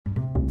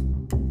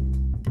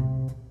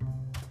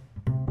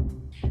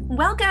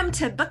Welcome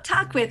to Book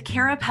Talk with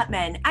Kara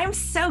Putman. I'm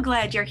so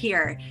glad you're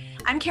here.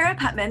 I'm Kara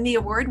Putman, the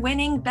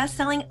award-winning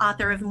best-selling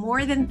author of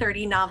more than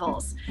 30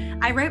 novels.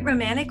 I write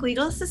romantic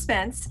legal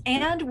suspense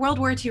and World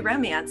War II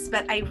romance,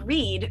 but I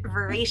read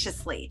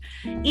voraciously.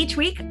 Each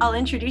week, I'll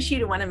introduce you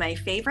to one of my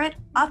favorite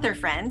author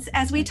friends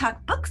as we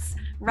talk books,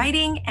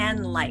 writing,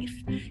 and life.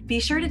 Be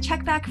sure to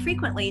check back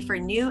frequently for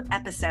new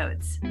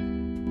episodes.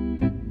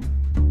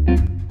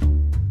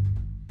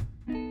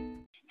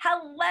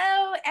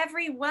 Hello,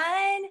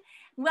 everyone.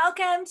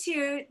 Welcome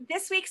to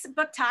this week's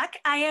Book Talk.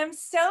 I am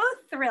so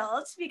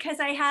thrilled because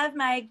I have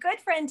my good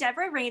friend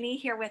Deborah Rainey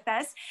here with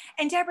us.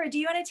 And Deborah, do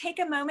you want to take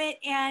a moment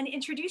and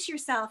introduce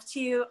yourself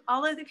to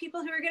all of the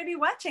people who are going to be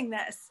watching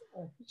this?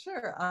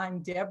 Sure.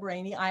 I'm Deb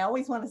Rainey. I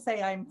always want to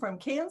say I'm from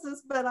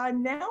Kansas, but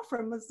I'm now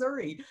from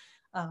Missouri.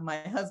 My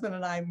husband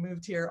and I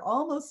moved here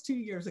almost 2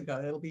 years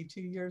ago. It'll be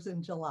 2 years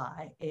in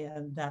July.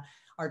 And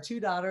our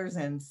 2 daughters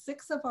and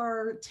 6 of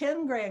our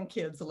 10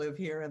 grandkids live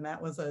here. And that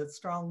was a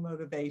strong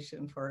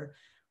motivation for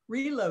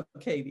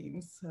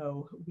relocating.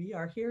 So we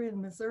are here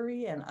in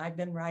Missouri, and I've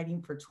been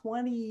writing for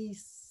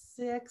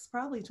 26,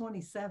 probably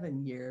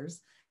 27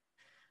 years.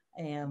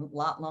 And a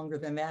lot longer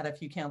than that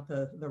if you count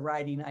the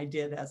writing I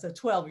did as a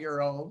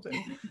 12-year-old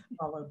and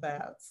all of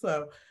that.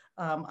 So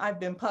I've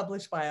been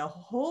published by a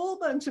whole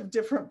bunch of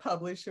different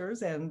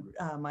publishers, and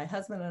my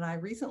husband and I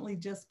recently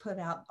just put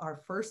out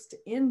our first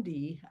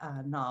indie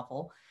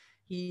novel.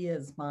 He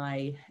is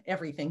my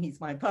everything.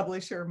 He's my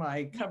publisher,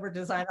 my cover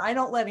designer. I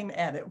don't let him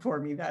edit for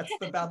me. That's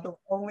about the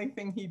only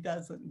thing he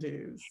doesn't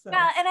do. So.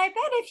 Well, and I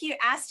bet if you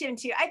asked him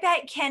to, I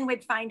bet Ken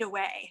would find a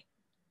way.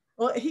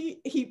 Well,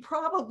 he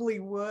probably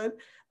would.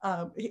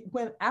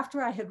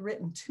 After I had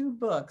written 2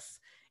 books,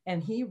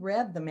 and he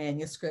read the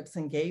manuscripts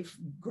and gave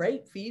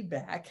great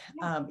feedback,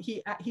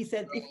 he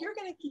said, "If you're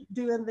going to keep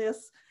doing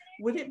this,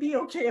 would it be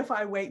okay if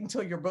I wait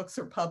until your books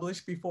are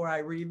published before I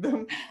read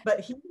them?"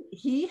 But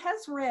he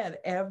has read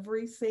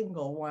every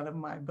single one of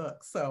my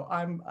books, so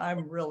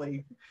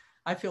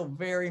I feel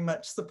very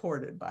much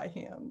supported by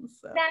him.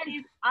 So. That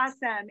is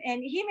awesome,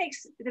 and he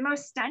makes the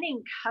most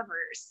stunning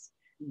covers.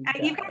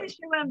 You've got to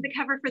show them the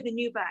cover for the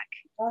new book.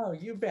 Oh,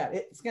 you bet.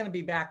 It's going to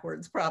be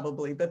backwards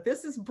probably, but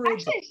this is Bridget.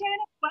 Actually, show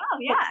it as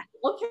well, yeah.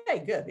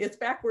 Okay, good. It's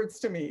backwards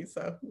to me,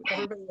 so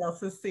everybody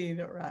else is seeing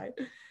it right.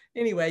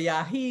 Anyway,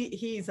 yeah,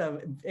 he's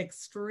an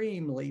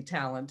extremely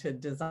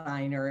talented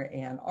designer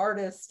and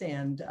artist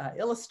and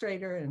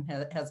illustrator, and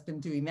has been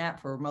doing that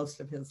for most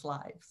of his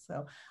life.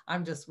 So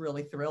I'm just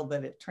really thrilled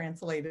that it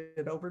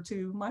translated over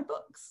to my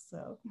books.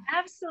 So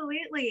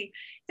absolutely.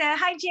 So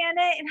hi,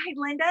 Janet, and hi,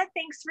 Linda.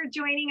 Thanks for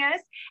joining us.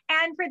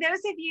 And for those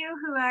of you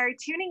who are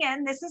tuning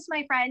in, this is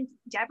my friend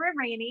Deborah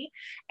Rainey,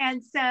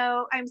 and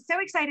so I'm so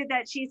excited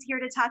that she's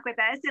here to talk with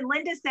us. And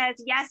Linda says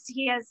yes,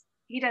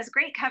 he does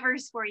great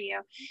covers for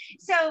you.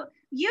 So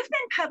you've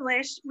been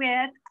published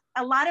with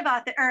a lot of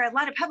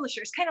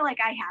publishers, kind of like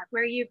I have,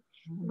 where you've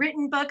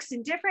written books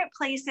in different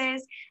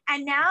places,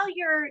 and now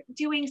you're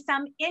doing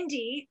some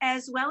indie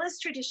as well as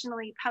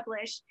traditionally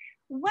published.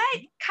 What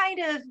kind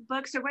of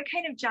books or what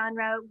kind of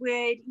genre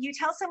would you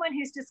tell someone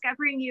who's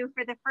discovering you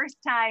for the first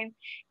time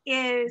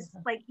is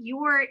like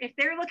if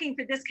they're looking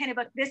for this kind of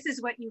book, this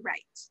is what you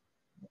write?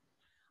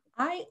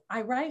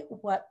 I write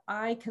what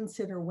I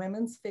consider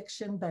women's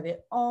fiction, but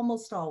it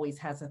almost always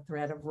has a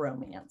thread of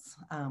romance,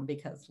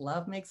 because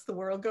love makes the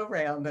world go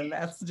round, and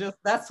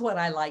that's what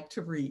I like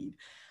to read.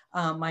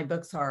 My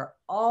books are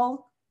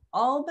all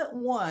but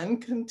one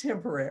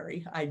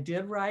contemporary. I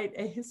did write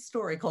a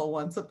historical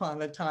once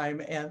upon a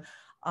time, and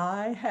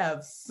I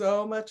have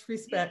so much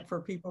respect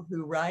for people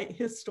who write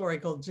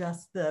historical,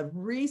 just the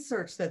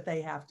research that they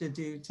have to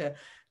do to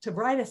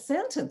write a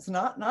sentence,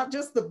 not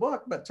just the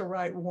book, but to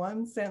write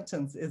one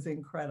sentence is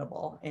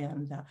incredible.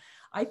 And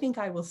I think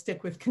I will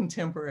stick with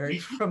contemporary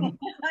from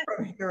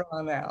here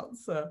on out.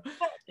 So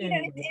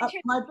anyway,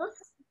 my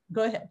books,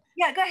 go ahead.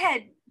 Yeah, go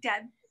ahead,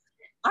 Deb.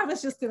 I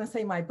was just going to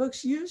say my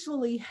books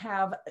usually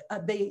have,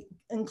 they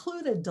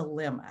include a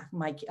dilemma.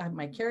 My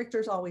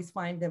characters always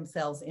find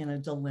themselves in a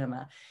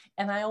dilemma.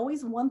 And I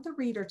always want the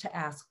reader to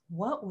ask,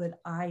 what would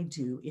I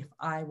do if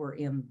I were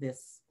in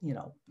this,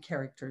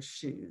 character's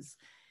shoes?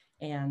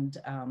 And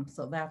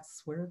so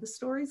that's where the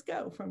stories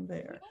go from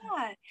there.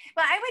 Yeah.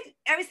 Well,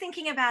 I was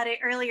thinking about it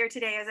earlier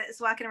today as I was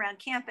walking around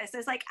campus.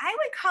 It's like, I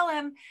would call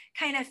them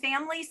kind of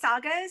family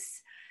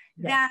sagas.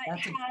 That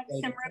have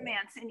some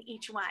romance in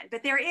each one,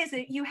 but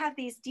you have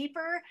these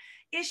deeper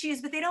issues,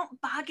 but they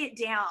don't bog it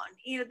down.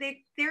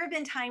 There have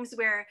been times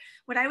where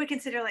what I would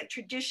consider like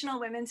traditional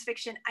women's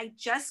fiction, I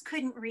just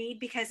couldn't read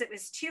because it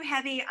was too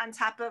heavy on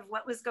top of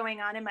what was going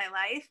on in my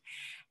life.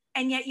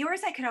 And yet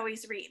yours I could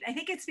always read. I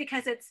think it's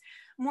because it's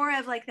more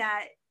of like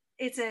that.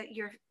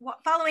 You're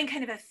following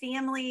kind of a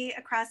family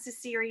across the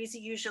series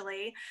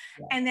usually.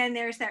 Yeah. And then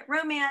there's that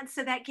romance.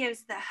 So that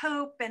gives the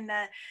hope and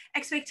the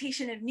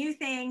expectation of new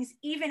things,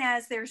 even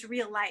as there's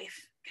real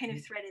life kind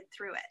of threaded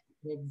through it.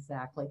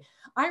 Exactly.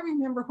 I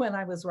remember when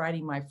I was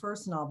writing my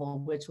first novel,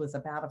 which was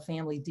about a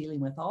family dealing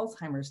with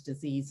Alzheimer's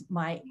disease,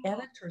 my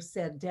editor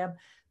said, Deb,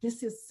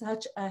 this is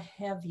such a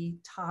heavy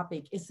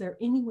topic. Is there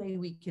any way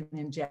we can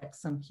inject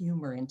some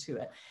humor into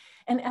it?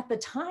 And at the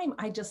time,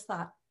 I just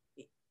thought,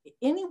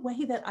 any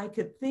way that I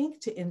could think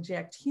to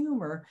inject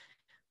humor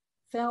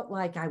felt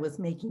like I was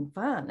making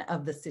fun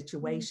of the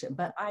situation.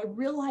 But I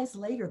realized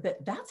later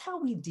that that's how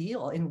we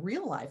deal in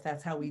real life.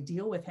 That's how we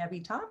deal with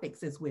heavy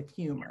topics, is with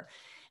humor.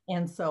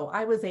 And so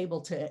I was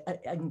able to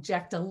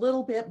inject a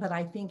little bit, but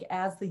I think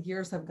as the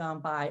years have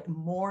gone by,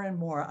 more and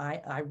more,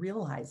 I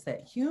realize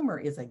that humor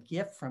is a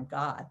gift from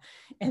God,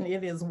 and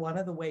it is one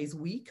of the ways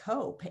we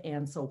cope.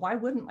 And so why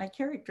wouldn't my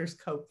characters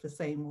cope the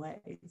same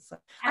way? So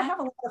I have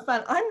a lot of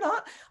fun.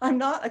 I'm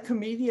not a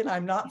comedian.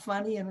 I'm not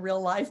funny in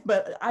real life,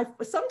 but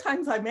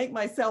sometimes I make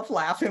myself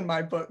laugh in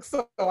my books.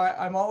 So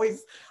I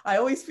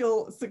always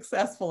feel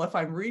successful if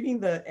I'm reading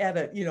the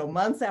edit,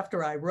 months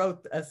after I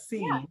wrote a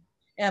scene. Yeah.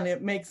 And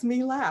it makes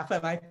me laugh.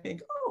 And I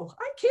think, oh,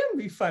 I can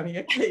be funny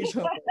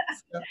occasionally.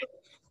 So,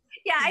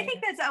 yeah, I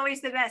think that's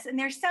always the best. And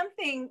there's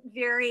something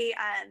very,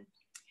 I'm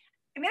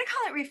going to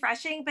call it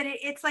refreshing, but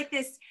it's like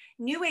this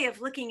new way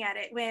of looking at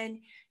it when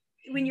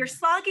you're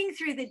slogging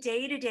through the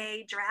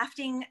day-to-day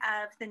drafting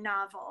of the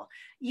novel.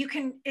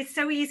 It's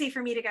so easy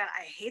for me to go,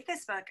 I hate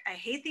this book, I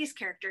hate these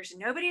characters,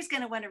 nobody's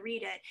going to want to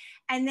read it.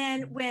 And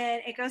then when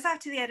it goes off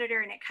to the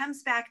editor and it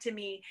comes back to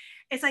me,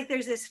 it's like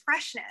there's this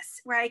freshness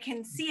where I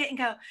can see it and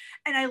go,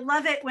 and I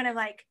love it when I'm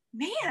like,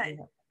 man,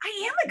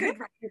 I am a good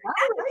writer.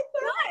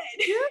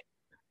 That's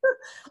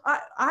good.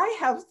 I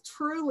have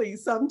truly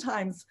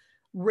sometimes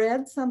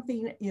read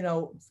something,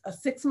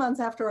 6 months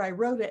after I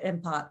wrote it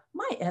and thought,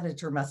 my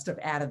editor must have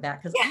added that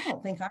because I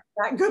don't think I'm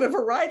that good of a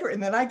writer.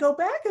 And then I go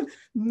back and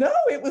no,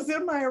 it was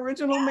in my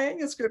original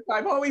manuscript.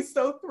 I'm always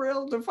so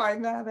thrilled to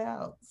find that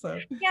out. So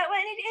yeah, well,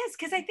 and it is,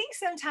 because I think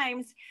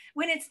sometimes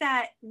when it's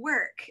that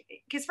work,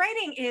 because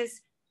writing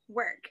is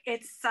work,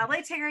 it's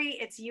solitary,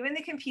 it's you and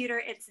the computer,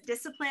 it's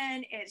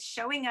discipline, it's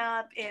showing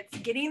up, it's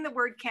getting the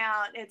word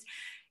count,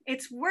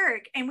 it's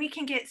work, and we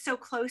can get so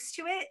close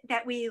to it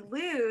that we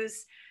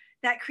lose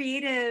that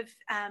creative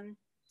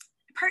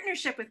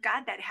partnership with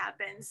God that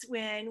happens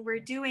when we're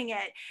doing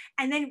it.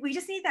 And then we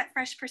just need that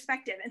fresh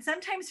perspective. And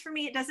sometimes for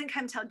me, it doesn't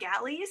come till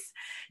galleys.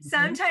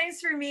 Sometimes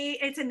for me,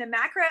 it's in the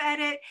macro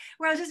edit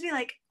where I'll just be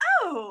like,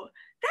 oh,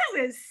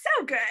 that was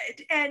so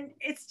good. And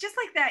it's just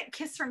like that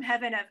kiss from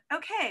heaven of,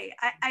 okay,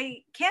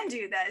 I can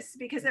do this,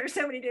 because there are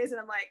so many days and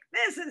I'm like,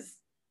 this is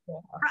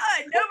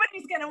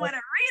nobody's going to want to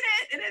read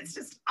it, and it's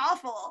just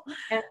awful.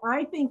 And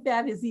I think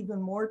that is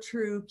even more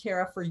true,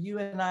 Kara, for you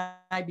and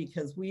I,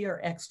 because we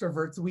are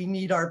extroverts. We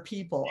need our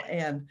people,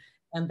 and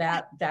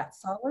that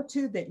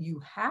solitude that you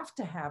have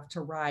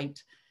to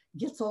write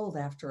gets old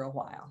after a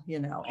while,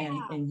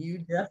 and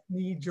you just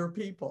need your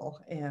people.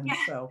 And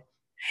so,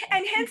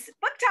 and hence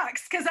book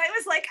talks, because I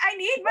was like, I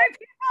need my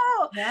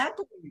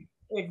people.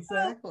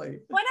 Exactly.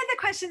 One of the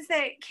questions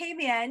that came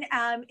in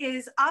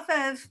is off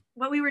of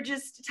what we were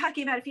just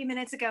talking about a few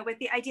minutes ago, with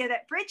the idea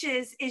that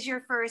Bridges is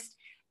your first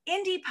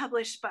indie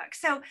published book.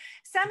 So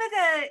some of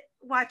the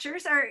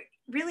watchers are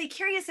really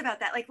curious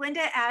about that. Like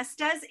Linda asked,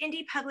 does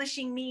indie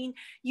publishing mean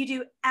you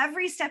do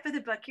every step of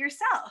the book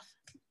yourself?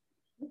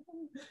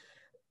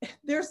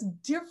 There's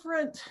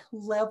different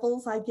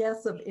levels, I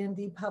guess, of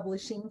indie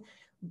publishing.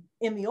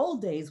 In the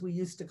old days, we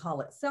used to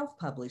call it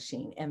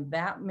self-publishing, and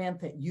that meant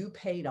that you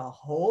paid a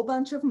whole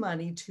bunch of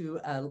money to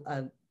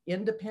an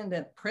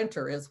independent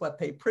printer, is what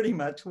they pretty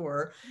much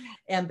were,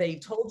 and they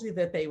told you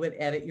that they would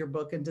edit your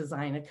book and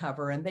design a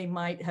cover, and they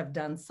might have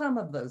done some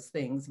of those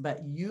things,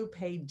 but you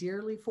paid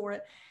dearly for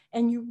it,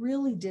 and you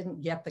really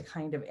didn't get the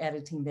kind of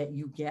editing that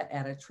you get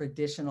at a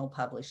traditional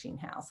publishing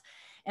house.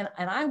 And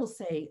I will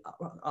say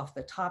off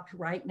the top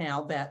right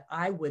now that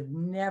I would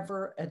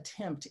never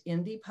attempt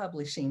indie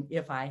publishing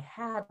if I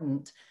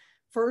hadn't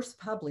first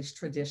published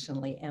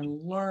traditionally and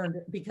learned,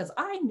 because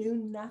I knew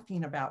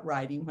nothing about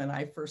writing when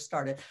I first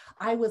started.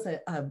 I was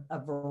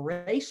a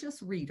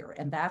voracious reader,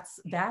 and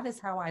that is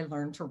how I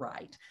learned to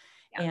write.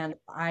 Yeah. And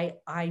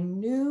I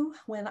knew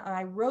when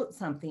I wrote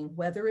something,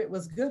 whether it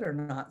was good or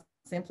not,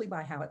 simply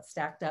by how it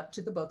stacked up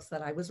to the books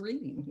that I was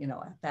reading,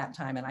 at that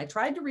time. And I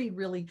tried to read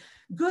really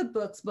good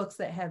books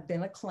that had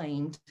been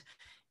acclaimed.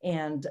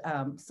 And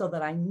so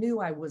that I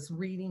knew I was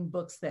reading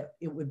books that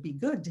it would be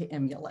good to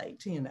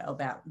emulate,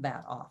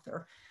 that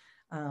author.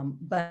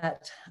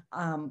 But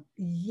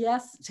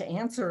yes, to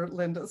answer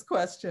Linda's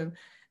question,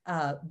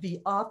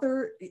 the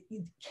author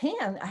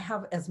can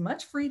have as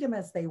much freedom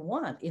as they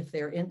want if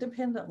they're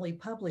independently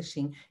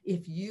publishing.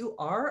 If you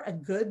are a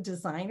good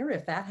designer,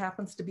 if that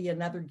happens to be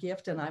another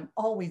gift, and I'm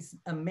always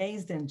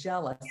amazed and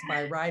jealous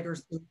by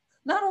writers who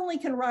not only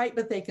can write,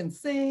 but they can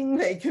sing,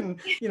 they can,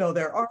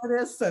 they're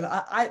artists, and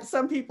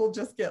some people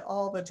just get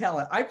all the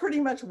talent. I pretty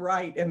much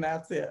write and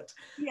that's it.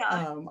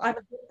 Yeah.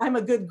 I'm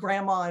a good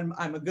grandma and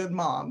I'm a good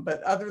mom,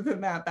 but other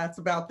than that, that's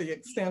about the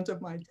extent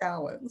of my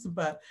talents.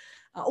 But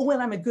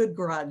when I'm a good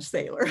garage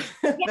sailor,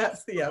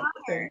 that's the other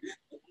thing.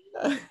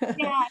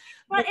 Yeah.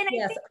 Well, and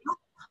yes.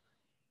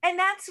 And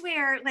that's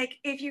where, like,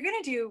 if you're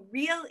going to do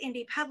real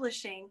indie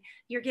publishing,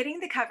 you're getting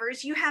the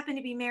covers. You happen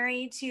to be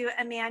married to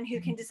a man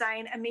who can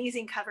design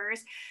amazing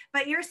covers,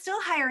 but you're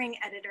still hiring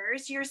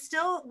editors. You're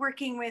still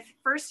working with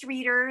first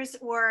readers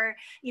or,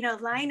 you know,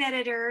 line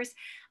editors.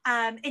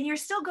 And you're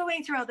still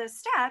going through all those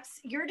steps.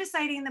 You're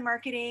deciding the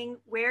marketing,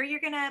 where you're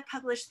going to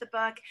publish the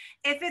book.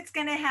 If it's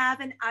going to have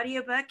an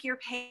audiobook, you're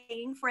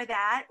paying for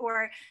that,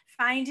 or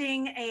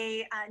finding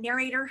a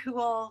narrator who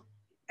will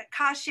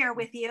cost share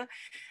with you.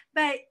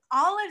 But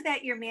all of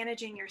that you're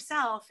managing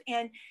yourself.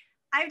 And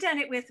I've done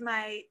it with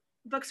my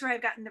books where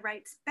I've gotten the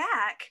rights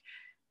back.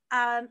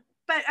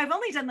 But I've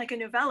only done like a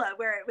novella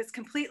where it was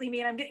completely me,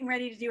 and I'm getting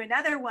ready to do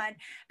another one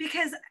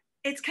because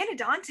it's kind of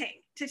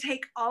daunting to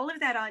take all of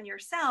that on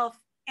yourself.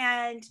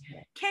 And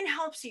Ken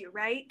helps you,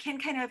 right? Ken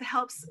kind of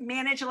helps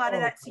manage a lot of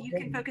that so you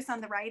can focus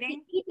on the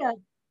writing. He does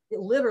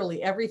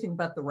literally everything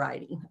but the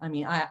writing. I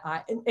mean,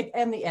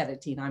 and the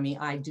editing. I mean,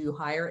 I do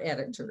hire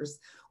editors,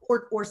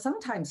 or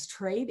sometimes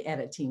trade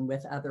editing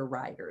with other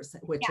writers,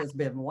 which has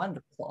been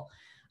wonderful.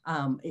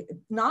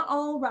 Not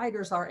all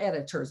writers are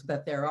editors,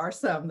 but there are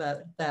some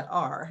that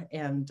are.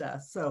 And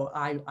so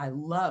I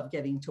love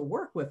getting to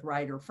work with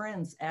writer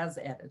friends as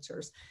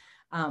editors.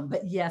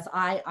 But yes,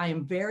 I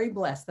am very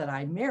blessed that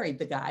I married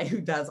the guy who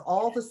does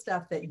all the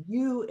stuff that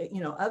you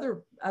know,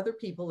 other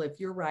people, if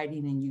you're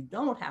writing and you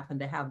don't happen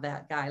to have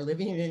that guy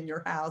living in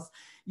your house,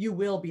 you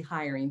will be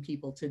hiring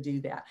people to do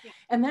that. Yeah.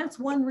 And that's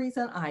one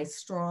reason I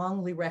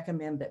strongly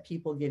recommend that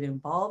people get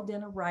involved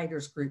in a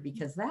writers group,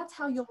 because that's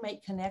how you'll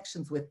make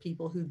connections with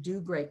people who do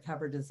great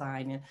cover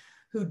design and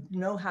who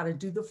know how to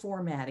do the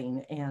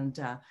formatting and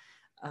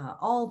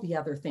all the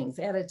other things,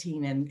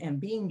 editing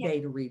and being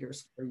beta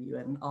readers for you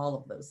and all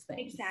of those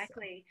things.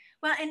 Exactly.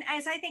 Well, and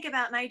as I think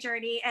about my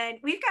journey, and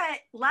we've got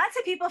lots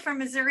of people from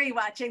Missouri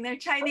watching, they're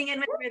chiming in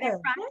with where they're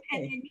from,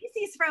 and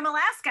Nisi's from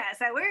Alaska,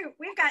 so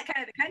we've got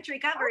kind of the country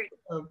covered.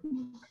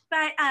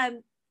 But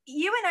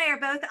you and I are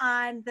both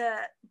on the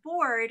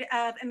board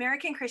of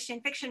American Christian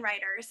Fiction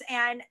Writers,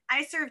 and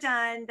I served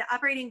on the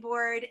operating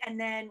board, and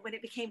then when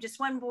it became just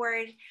one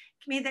board,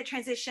 made that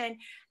transition.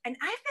 And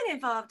I've been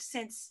involved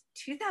since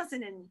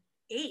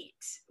 2008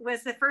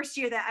 was the first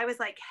year that I was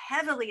like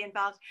heavily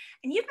involved.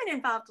 And you've been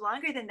involved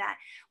longer than that.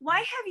 Why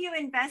have you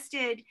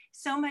invested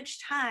so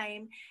much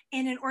time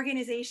in an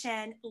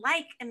organization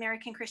like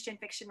American Christian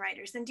Fiction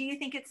Writers? And do you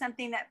think it's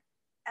something that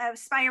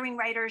aspiring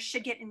writers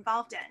should get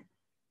involved in?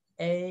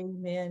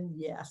 Amen.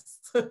 Yes,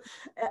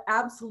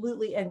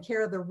 absolutely. And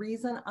Kara, the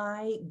reason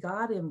I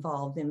got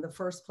involved in the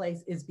first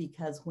place is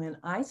because when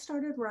I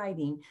started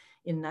writing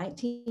in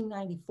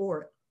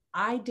 1994,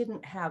 I did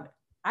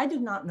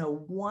not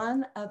know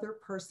one other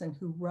person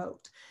who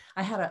wrote.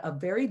 I had a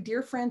very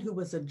dear friend who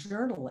was a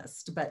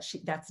journalist, but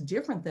that's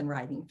different than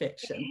writing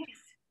fiction. Yes.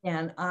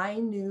 And I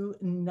knew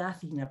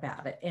nothing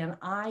about it. And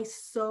I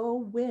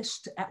so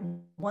wished,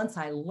 once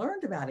I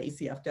learned about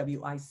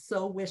ACFW, I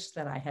so wished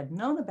that I had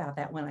known about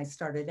that when I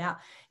started out.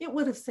 It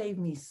would have saved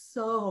me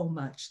so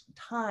much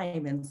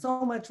time and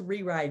so much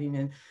rewriting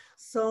and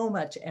so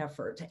much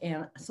effort.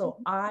 And so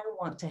I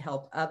want to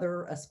help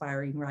other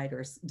aspiring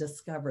writers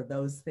discover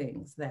those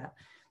things that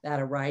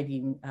a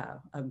writing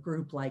a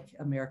group like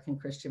American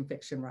Christian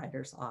Fiction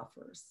Writers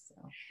offers.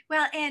 So.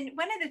 Well, and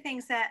one of the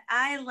things that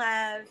I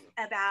love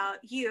about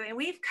you, and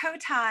we've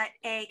co-taught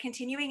a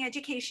continuing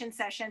education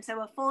session,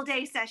 so a full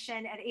day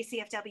session at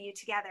ACFW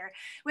together,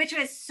 which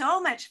was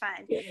so much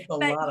fun.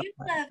 But you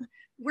love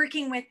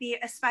working with the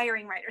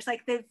aspiring writers,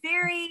 like the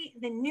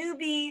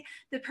newbie,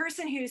 the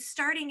person who's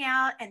starting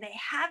out and they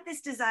have this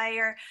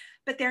desire,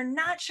 but they're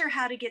not sure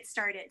how to get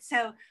started.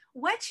 So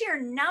what's your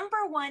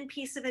number one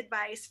piece of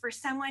advice for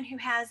someone who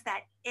has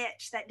that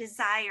itch, that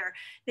desire?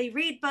 They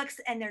read books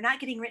and they're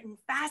not getting written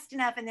fast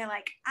enough and they're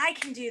like, I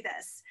can do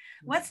this.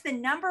 What's the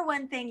number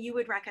one thing you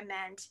would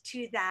recommend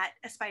to that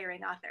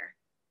aspiring author?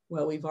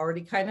 Well, we've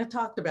already kind of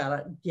talked about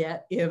it.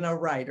 Get in a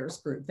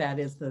writers group. That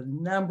is the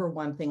number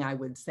one thing I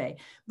would say.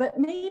 But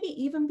maybe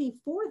even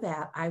before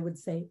that, I would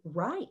say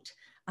write.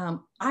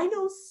 I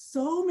know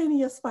so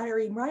many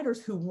aspiring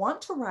writers who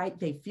want to write.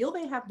 They feel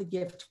they have the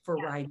gift for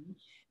writing.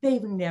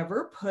 They've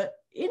never put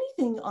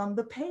anything on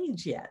the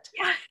page yet.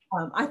 Yeah.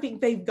 I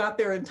think they've got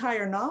their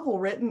entire novel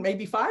written,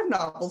 maybe 5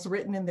 novels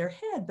written in their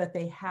head, but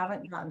they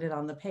haven't gotten it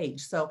on the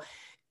page. So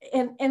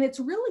and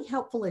it's really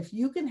helpful if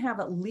you can have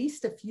at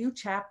least a few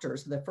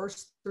chapters, the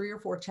first 3 or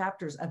 4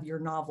 chapters of your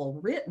novel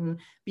written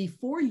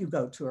before you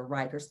go to a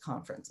writer's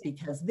conference,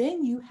 because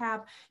then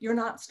you're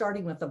not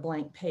starting with a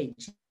blank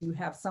page. You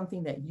have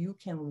something that you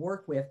can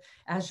work with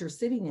as you're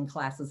sitting in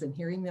classes and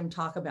hearing them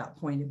talk about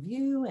point of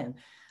view and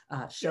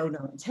show,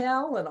 don't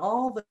tell, and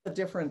all the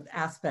different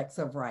aspects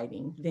of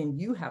writing. Then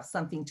you have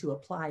something to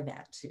apply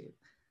that to.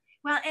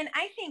 Well, and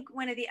I think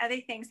one of the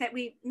other things that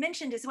we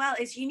mentioned as well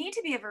is you need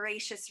to be a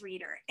voracious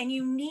reader, and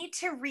you need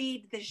to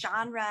read the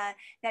genre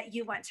that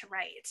you want to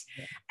write.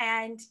 Yeah.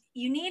 And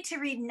you need to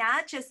read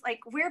not just, like,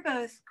 we're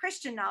both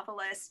Christian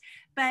novelists,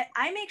 but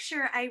I make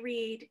sure I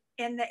read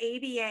in the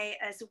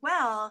ABA as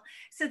well,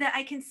 so that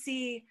I can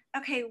see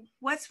okay,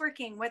 what's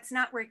working, what's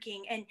not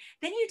working. And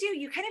then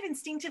you kind of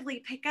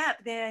instinctively pick up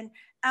then,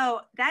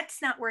 oh,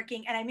 that's not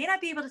working. And I may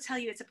not be able to tell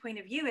you it's a point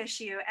of view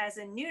issue as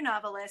a new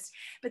novelist,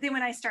 but then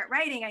when I start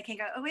writing, I can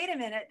go, oh, wait a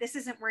minute, this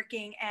isn't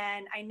working.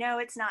 And I know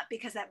it's not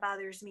because that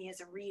bothers me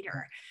as a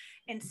reader.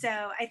 And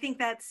so I think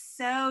that's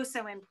so,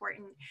 so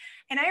important.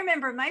 And I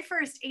remember my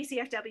first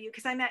ACFW,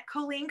 because I met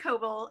Colleen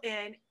Coble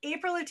in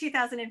April of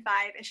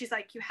 2005. And she's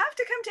like, you have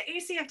to come to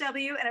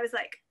ACFW. And I was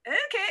like,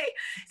 okay.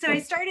 So I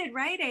started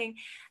writing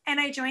and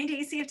I joined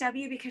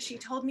ACFW because she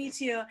told me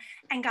to,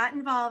 and got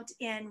involved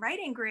in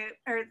writing group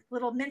or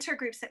little mentor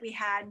groups that we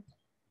had.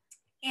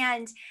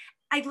 And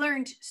I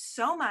learned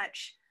so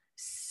much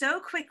so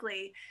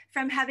quickly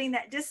from having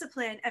that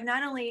discipline of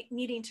not only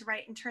needing to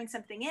write and turn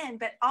something in,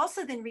 but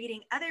also then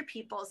reading other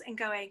people's and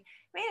going,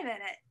 wait a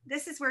minute,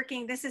 this is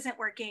working, this isn't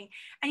working.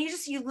 And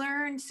you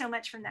learn so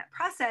much from that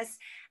process.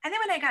 And then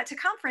when I got to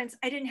conference,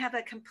 I didn't have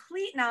a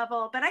complete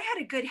novel, but I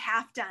had a good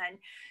half done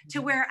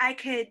to where I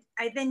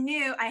then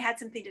knew I had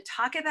something to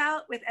talk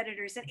about with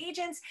editors and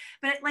agents.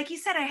 But like you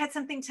said, I had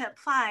something to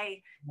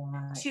apply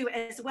to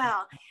as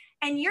well.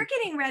 And you're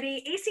getting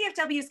ready.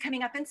 ACFW is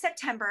coming up in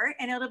September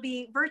and it'll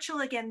be virtual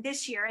again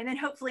this year. And then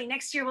hopefully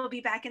next year we'll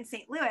be back in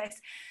St. Louis.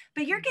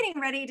 But you're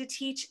getting ready to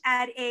teach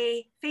at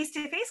a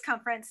face-to-face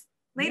conference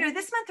later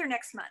this month or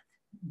next month?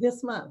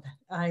 This month.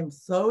 I'm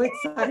so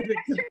excited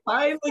to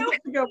finally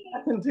get to go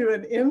back and do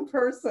an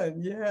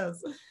in-person.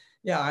 Yes.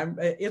 Yeah,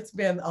 it's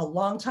been a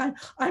long time.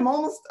 I'm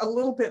almost a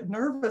little bit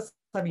nervous.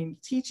 I mean,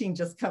 teaching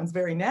just comes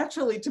very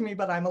naturally to me,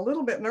 but I'm a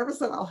little bit nervous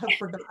that I'll have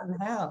forgotten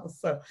how.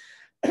 So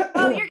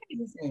oh, you're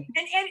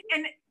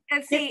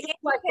and see, it's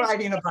like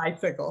riding a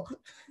bicycle.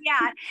 Yeah,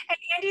 and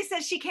Andy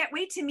says she can't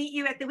wait to meet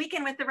you at the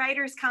Weekend with the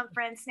Writers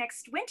Conference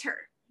next winter.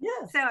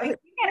 Yes. So you got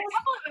a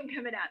couple of them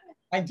coming up.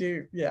 I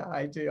do. Yeah,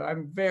 I do.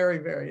 I'm very,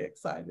 very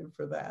excited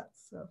for that.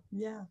 So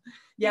yeah.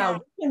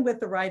 Weekend with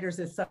the Writers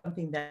is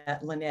something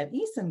that Lynette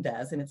Eason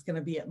does, and it's going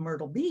to be at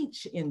Myrtle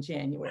Beach in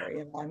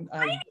January. And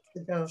I need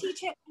to go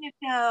teach at one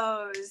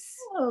of those.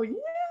 Oh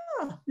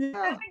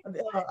yeah.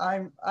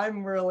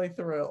 I'm really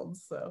thrilled.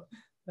 So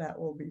that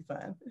will be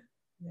fun.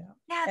 Yeah.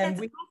 Yeah, and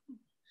that's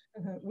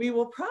awesome. We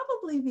will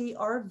probably be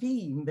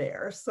RVing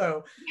there,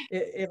 so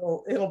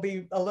it'll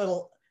be a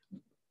little.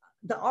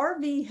 The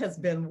RV has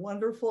been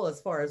wonderful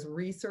as far as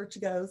research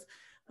goes.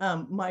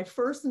 My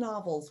first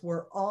novels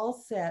were all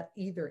set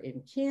either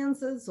in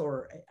Kansas,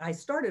 or I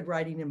started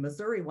writing in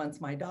Missouri once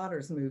my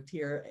daughters moved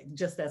here,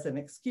 just as an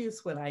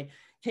excuse. When I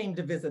came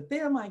to visit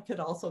them, I could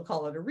also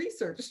call it a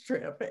research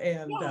trip.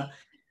 And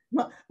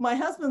my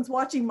husband's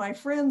watching my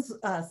friends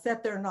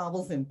set their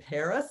novels in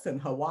Paris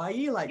and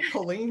Hawaii, like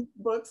Colleen's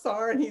books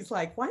are. And he's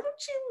like, why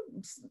don't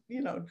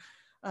you,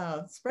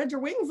 spread your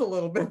wings a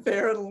little bit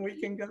there and we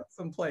can go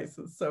some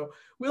places. So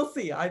we'll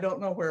see. I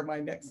don't know where my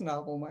next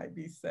novel might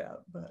be set,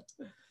 but.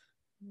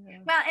 Yeah.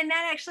 Well, and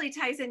that actually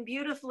ties in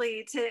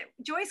beautifully to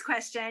Joy's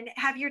question.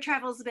 Have your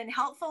travels been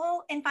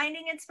helpful in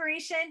finding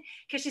inspiration?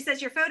 Because she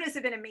says your photos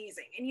have been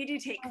amazing and you do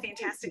take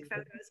fantastic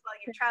photos while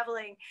you're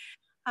traveling.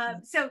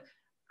 So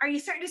are you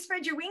starting to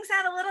spread your wings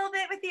out a little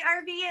bit with the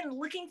RV and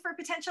looking for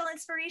potential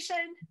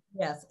inspiration?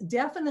 Yes,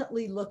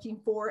 definitely looking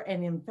for,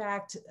 and in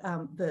fact,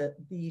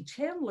 the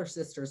Chandler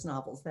Sisters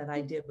novels that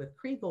I did with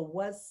Kriegel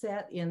was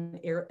set in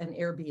an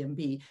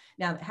Airbnb.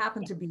 Now, it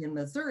happened to be in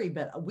Missouri,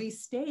 but we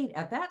stayed,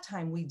 at that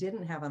time, we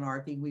didn't have an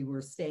RV, we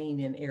were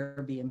staying in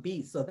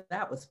Airbnb. So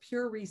that was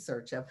pure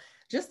research of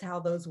just how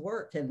those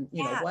work and,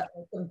 you know, what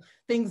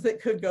things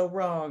that could go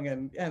wrong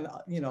and,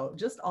 you know,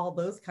 just all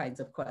those kinds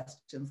of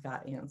questions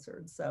got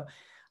answered. So,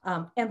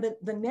 and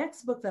the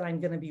next book that I'm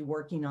going to be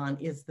working on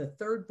is the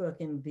third book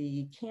in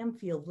the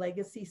Camfield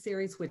Legacy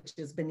series, which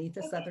is Beneath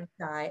the Southern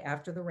Sky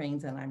After the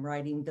Rains. And I'm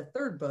writing the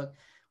third book,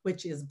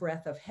 which is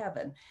Breath of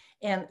Heaven.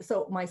 And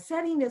so my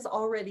setting is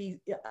already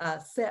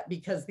set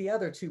because the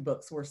other two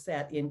books were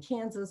set in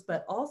Kansas,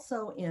 but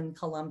also in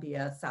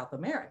Colombia, South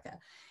America.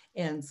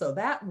 And so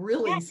that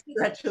really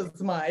stretches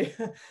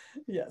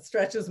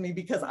me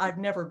because I've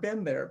never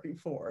been there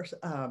before.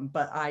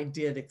 But I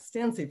did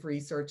extensive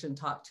research and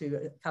talked to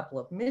a couple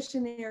of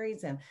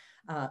missionaries and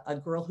a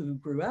girl who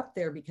grew up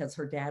there because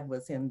her dad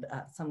was in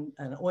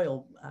an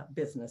oil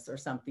business or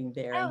something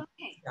there. Oh, okay.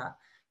 And got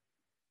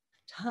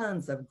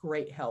tons of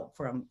great help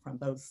from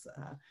those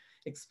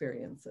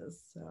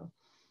experiences. So.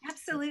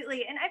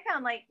 Absolutely. And I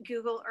found like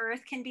Google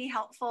Earth can be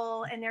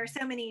helpful. And there are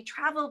so many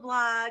travel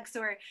blogs,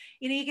 or,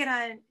 you know, you get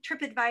on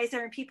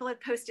TripAdvisor and people have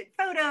posted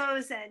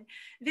photos and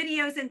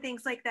videos and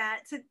things like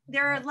that. So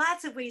there are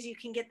lots of ways you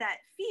can get that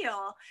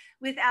feel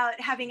without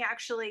having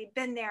actually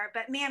been there.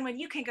 But man, when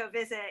you can go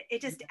visit,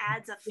 it just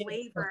adds a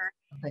flavor.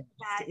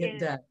 It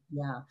does,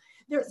 yeah.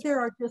 There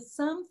are just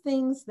some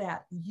things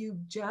that you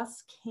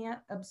just can't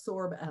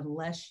absorb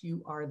unless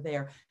you are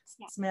there.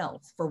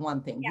 Smells, for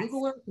one thing.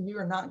 Google Earth, you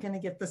are not going to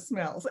get the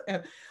smells.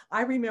 And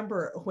I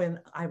remember when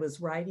I was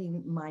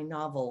writing my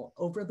novel,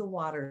 Over the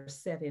Water,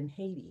 set in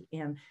Haiti,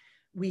 and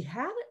we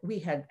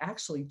had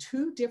actually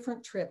 2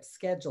 different trips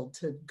scheduled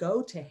to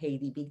go to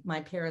Haiti.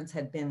 My parents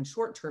had been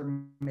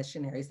short-term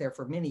missionaries there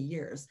for many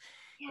years.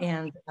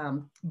 Yeah.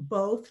 And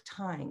both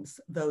times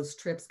those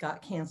trips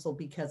got canceled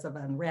because of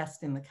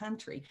unrest in the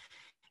country.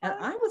 And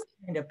I was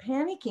kind of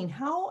panicking.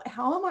 How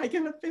am I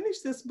going to finish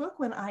this book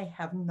when I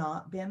have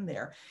not been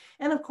there?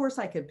 And of course,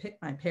 I could pick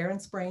my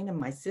parents' brain, and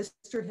my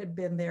sister had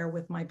been there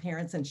with my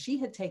parents, and she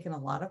had taken a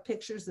lot of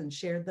pictures and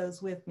shared those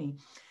with me.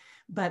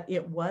 But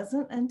it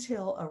wasn't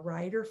until a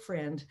writer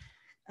friend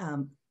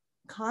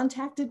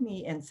contacted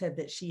me and said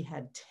that she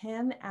had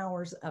 10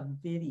 hours of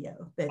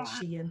video that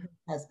she and her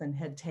husband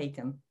had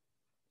taken.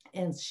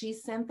 And she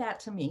sent that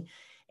to me.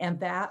 And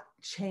that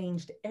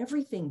changed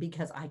everything,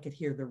 because I could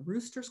hear the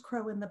roosters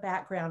crow in the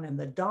background and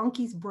the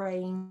donkeys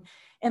braying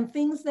and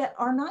things that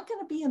are not going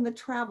to be in the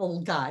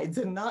travel guides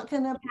and not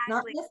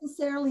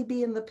necessarily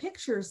be in the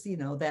pictures, you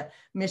know, that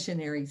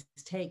missionaries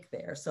take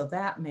there. So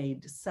that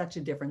made such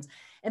a difference.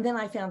 And then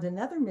I found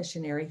another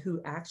missionary who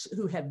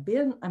had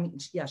been,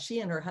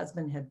 she and her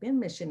husband had been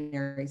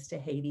missionaries to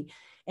Haiti,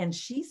 and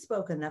she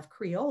spoke enough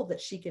Creole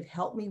that she could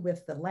help me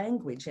with the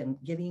language and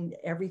getting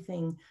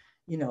everything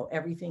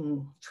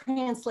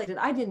translated.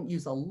 I didn't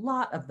use a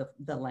lot of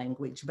the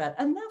language, but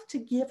enough to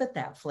give it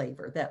that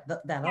flavor that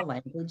a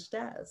language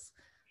does.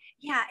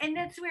 Yeah, and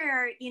that's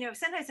where, you know,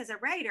 sometimes as a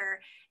writer,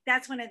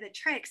 that's one of the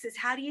tricks, is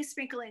how do you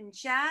sprinkle in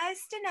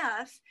just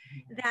enough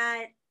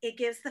that it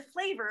gives the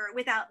flavor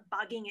without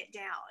bogging it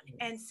down.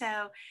 And so,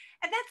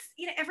 and that's,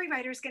 you know, every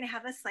writer is going to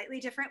have a slightly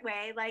different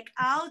way. Like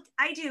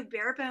I do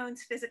bare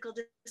bones physical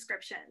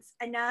descriptions,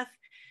 enough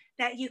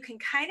that you can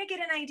kind of get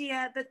an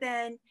idea, but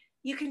then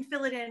you can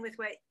fill it in with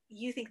what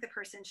you think the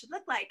person should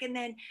look like. And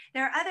then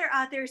there are other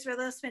authors where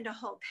they'll spend a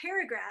whole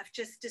paragraph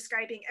just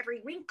describing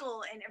every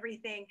wrinkle and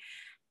everything.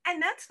 And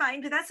that's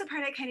fine, but that's the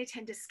part I kind of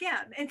tend to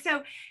skim. And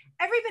so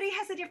everybody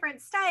has a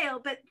different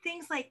style, but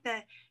things like the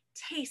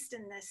taste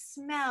and the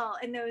smell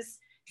and those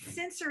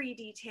sensory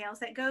details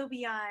that go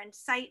beyond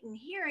sight and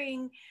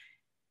hearing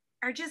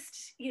are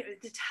just, you know,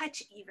 the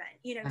touch even,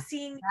 you know,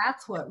 seeing.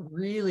 That's what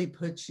really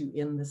puts you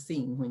in the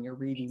scene when you're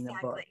reading the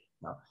book.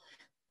 So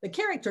the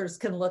characters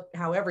can look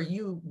however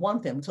you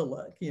want them to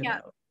look, you know.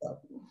 So.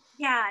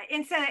 Yeah,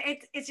 and so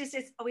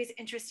it's always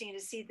interesting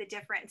to see the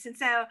difference. And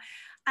so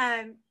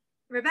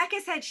Rebecca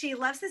said she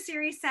loves the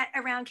series set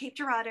around Cape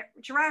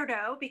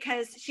Girardeau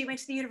because she went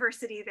to the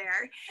university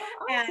there.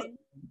 Awesome. And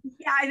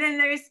yeah, and then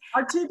there's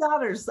our two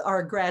daughters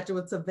are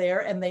graduates of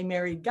there, and they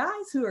married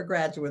guys who are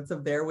graduates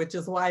of there, which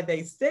is why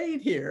they stayed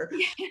here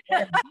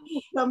and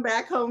come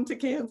back home to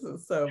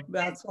Kansas. So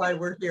that's why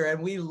we're here,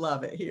 and we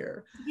love it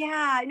here.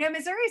 Yeah, no,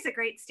 Missouri is a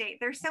great state.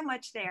 There's so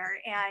much there.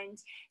 And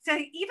so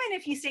even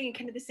if you stay in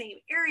kind of the same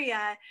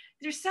area,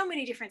 there's so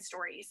many different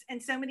stories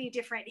and so many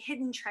different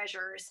hidden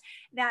treasures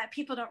that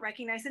people don't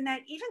recognize, and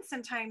that even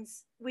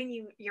sometimes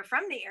when you're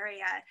from the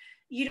area,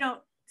 you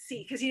don't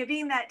see, because, you know,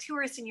 being that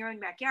tourist in your own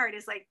backyard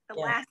is like the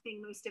last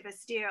thing most of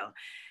us do.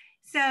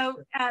 So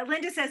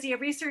Linda says your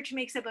research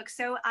makes a book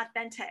so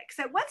authentic.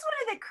 So what's one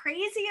of the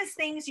craziest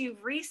things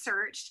you've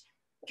researched?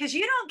 Because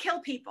you don't kill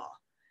people.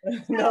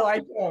 No, I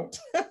don't.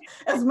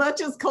 As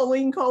much as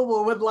Colleen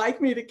Coble would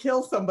like me to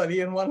kill somebody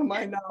in one of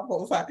my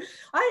novels,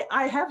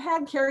 I have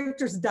had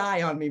characters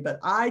die on me, but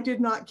I did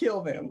not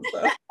kill them.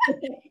 So.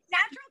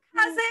 Natural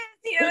causes,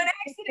 you know, an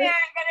accident,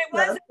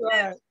 but it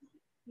wasn't.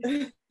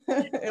 Right.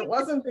 It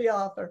wasn't the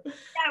author. Yeah,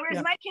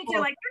 whereas my kids are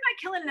like, you're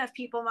not killing enough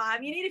people,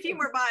 Mom. You need a few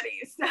more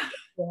bodies. So.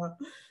 Yeah.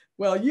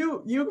 Well,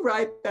 you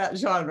write that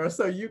genre,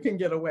 so you can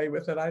get away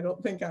with it. I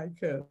don't think I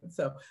could.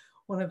 So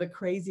one of the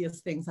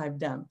craziest things I've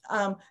done.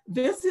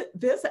 This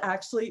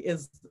actually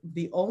is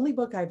the only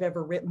book I've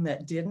ever written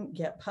that didn't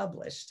get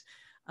published.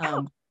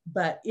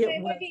 But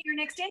it would be your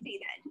next Indie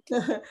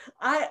then.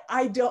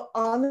 I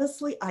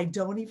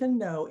don't even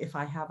know if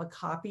I have a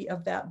copy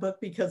of that book,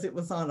 because it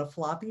was on a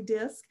floppy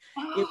disk.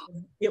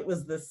 It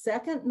was the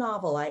second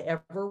novel I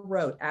ever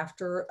wrote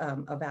after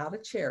About a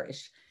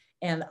Cherish,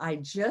 and I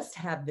just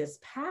had this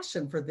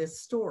passion for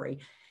this story,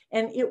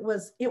 and it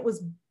was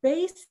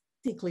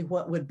basically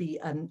what would be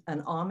an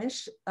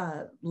Amish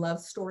love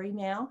story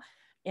now,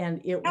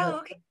 and it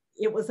was.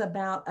 It was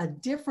about a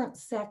different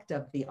sect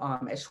of the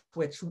Amish,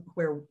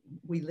 where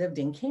we lived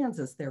in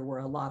Kansas, there were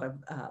a lot of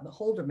the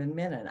Holderman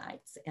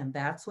Mennonites, and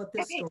that's what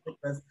this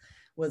story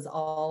was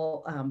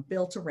all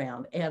built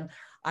around. And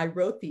I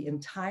wrote the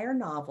entire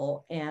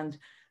novel and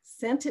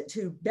sent it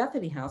to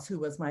Bethany House, who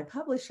was my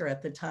publisher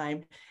at the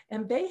time,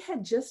 and they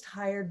had just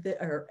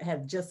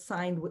had just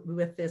signed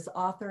with this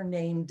author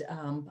named,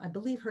 I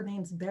believe her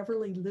name's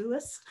Beverly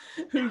Lewis,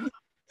 who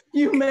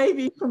you may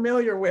be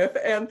familiar with.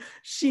 And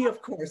she, of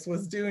course,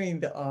 was doing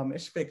the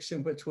Amish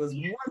fiction, which was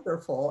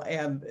wonderful.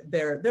 And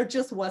there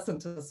just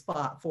wasn't a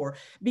spot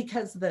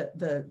because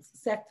the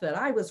sect that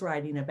I was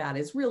writing about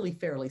is really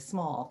fairly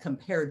small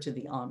compared to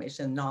the Amish,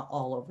 and not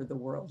all over the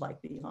world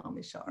like the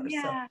Amish are.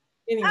 Yeah.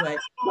 Anyway,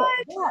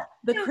 Oh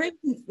the my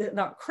crazy,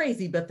 not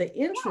crazy, but the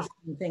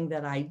interesting thing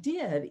that I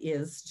did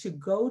is to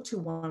go to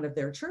one of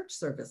their church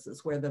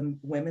services where the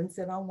women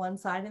sit on one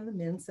side and the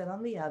men sit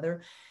on the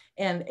other.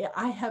 And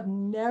I have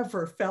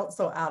never felt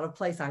so out of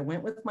place. I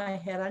went with my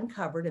head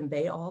uncovered and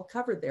they all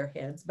covered their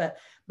heads, but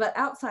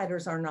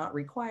outsiders are not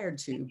required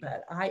to.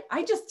 But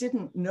I just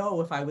didn't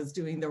know if I was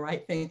doing the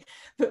right thing.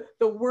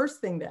 The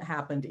worst thing that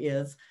happened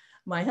is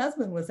my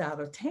husband was out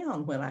of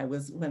town when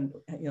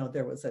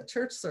there was a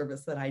church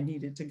service that I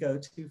needed to go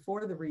to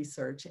for the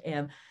research.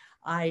 And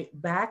I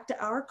backed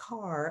our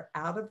car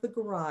out of the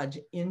garage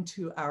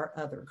into our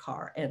other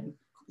car and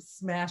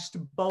smashed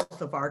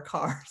both of our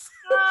cars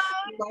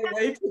on my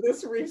way to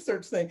this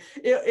research thing.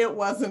 It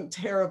wasn't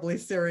terribly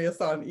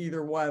serious on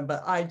either one,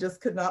 but I just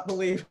could not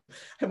believe.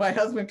 And my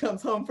husband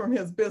comes home from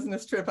his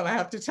business trip and I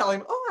have to tell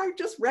him, oh, I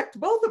just wrecked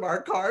both of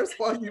our cars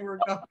while you were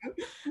gone.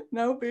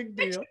 No big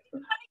deal.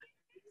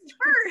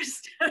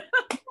 first.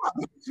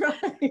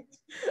 Right.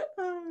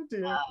 Oh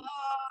dear. Oh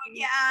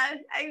yeah,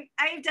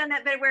 I've done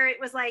that, but where it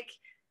was like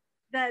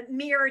the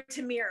mirror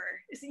to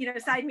mirror,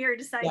 side mirror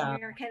to side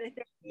mirror kind of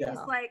thing. Yeah.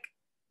 It's like,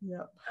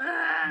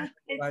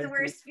 it's the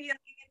worst feeling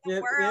in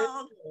the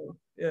world.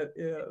 It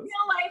is.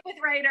 Real life with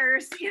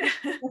writers,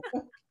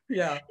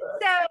 Yeah.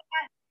 So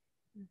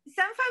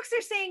some folks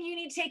are saying you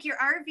need to take your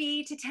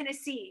RV to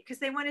Tennessee because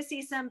they want to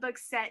see some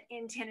books set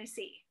in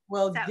Tennessee.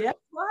 Well, guess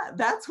what?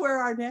 That's where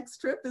our next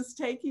trip is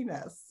taking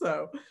us.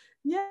 So,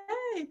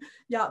 yay.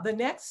 Yeah, the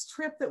next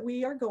trip that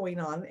we are going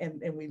on,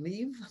 and we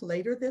leave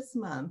later this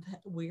month,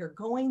 we are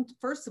going,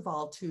 first of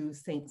all, to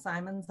St.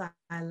 Simon's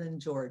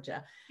Island,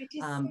 Georgia.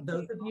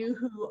 Those of you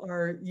who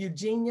are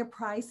Eugenia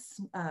Price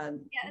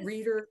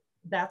readers,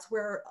 that's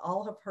where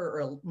all of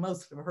her, or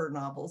most of her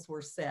novels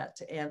were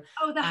set. And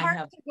the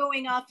hearts are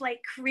going off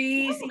like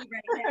crazy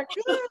right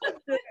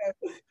now.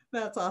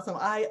 That's awesome.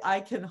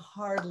 I can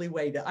hardly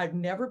wait. I've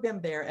never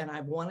been there and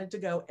I've wanted to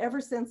go ever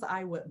since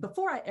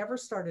before I ever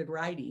started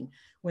writing,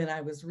 when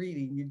I was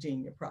reading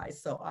Eugenia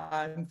Price. So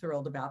I'm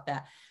thrilled about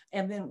that.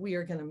 And then we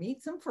are going to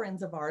meet some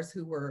friends of ours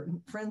who were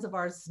friends of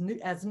ours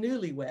as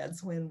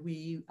newlyweds when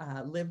we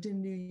lived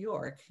in New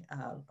York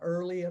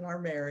early in our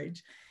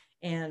marriage.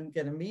 And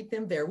going to meet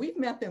them there. We've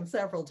met them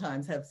several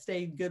times, have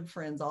stayed good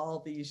friends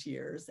all these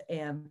years.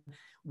 And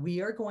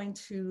we are going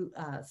to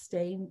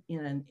stay in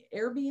an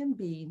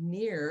Airbnb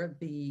near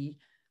the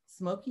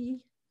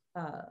Smoky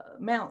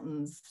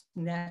Mountains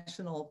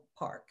National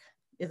Park.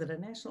 Is it a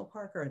national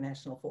park or a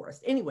national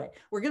forest? Anyway,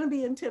 we're going to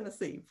be in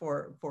Tennessee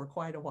for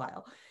quite a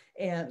while,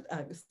 and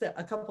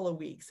a couple of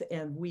weeks.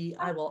 And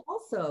I will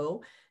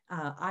also,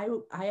 I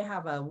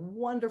have a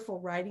wonderful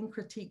writing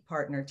critique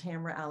partner,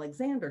 Tamara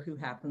Alexander, who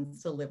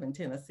happens to live in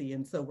Tennessee.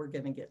 And so we're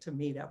going to get to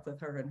meet up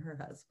with her and her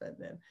husband,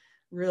 and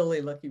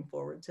really looking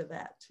forward to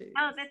that too.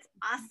 Oh, that's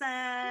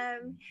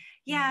awesome.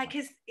 Yeah,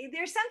 because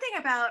there's something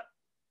about,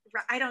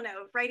 I don't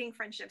know, writing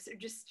friendships are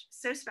just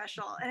so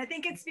special. And I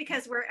think it's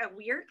because we're a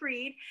weird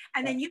breed.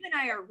 And then you and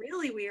I are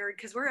really weird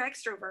because we're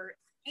extroverts.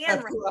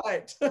 And that's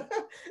right.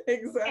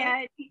 Exactly.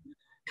 And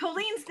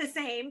Colleen's the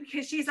same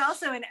because she's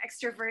also an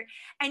extrovert.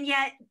 And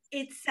yet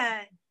it's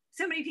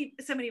so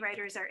many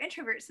writers are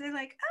introverts. So they're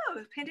like, oh,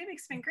 the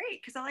pandemic's been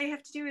great because all I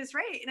have to do is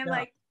write. And I'm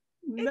like,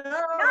 it's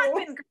not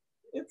been great.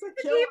 It's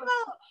a killer.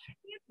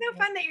 It's so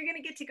fun that you're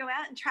going to get to go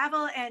out and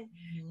travel. And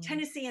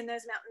Tennessee and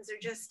those mountains are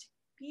just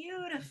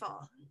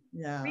beautiful.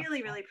 Yeah,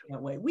 really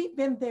pretty. We've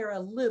been there a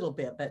little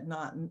bit, but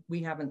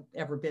we haven't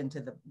ever been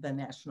to the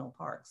national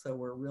park, so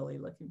we're really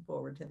looking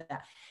forward to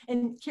that.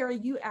 And Carrie,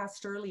 you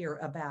asked earlier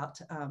about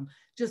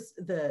just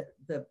the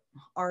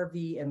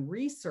RV and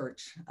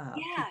research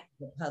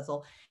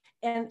puzzle.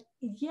 And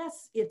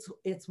yes,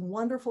 it's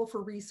wonderful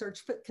for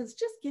research, but because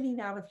just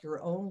getting out of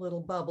your own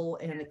little bubble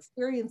and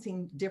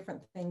experiencing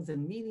different things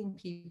and meeting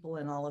people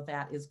and all of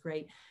that is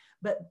great.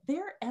 But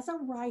as a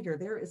writer,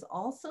 there is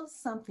also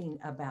something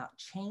about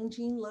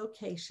changing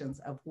locations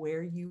of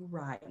where you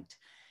write.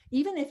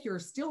 Even if you're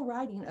still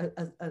writing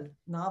a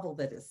novel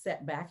that is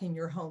set back in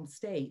your home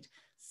state,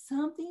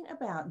 something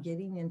about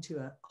getting into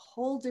a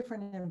whole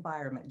different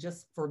environment,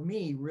 just for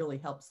me, really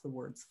helps the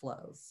words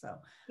flow. So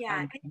yeah,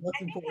 I'm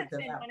looking forward to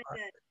that. One of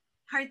the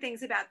hard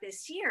things about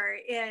this year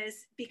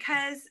is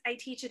because I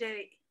teach at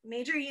a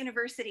major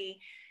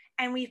university,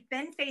 and we've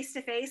been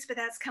face-to-face, but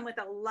that's come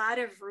with a lot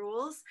of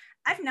rules.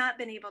 I've not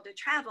been able to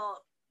travel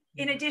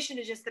in addition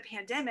to just the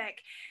pandemic.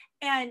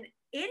 And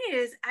it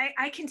is,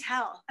 I can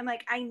tell, I'm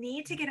like, I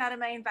need to get out of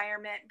my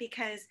environment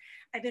because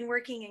I've been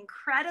working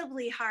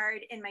incredibly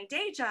hard in my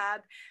day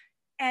job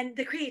and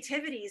the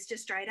creativity is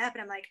just dried up.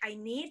 And I'm like, I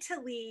need to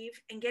leave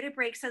and get a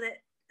break so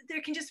that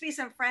there can just be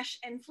some fresh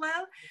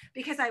inflow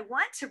because I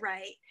want to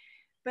write.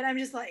 But I'm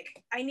just like,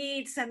 I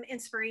need some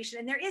inspiration.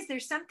 And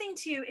there's something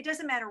to, it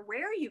doesn't matter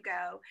where you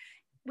go,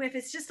 if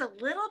it's just a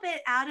little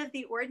bit out of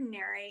the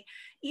ordinary,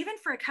 even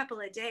for a couple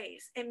of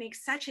days, it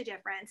makes such a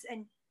difference.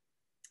 And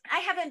I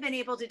haven't been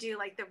able to do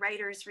like the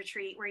writer's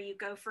retreat where you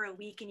go for a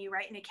week and you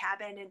write in a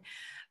cabin. And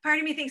part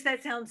of me thinks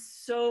that sounds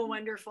so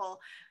wonderful,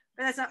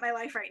 but that's not my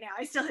life right now.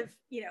 I still have,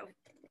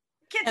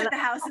 kids And at the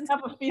house. I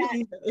have a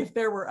feeling that if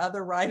there were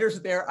other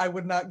writers there, I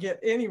would not get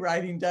any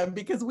writing done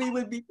because we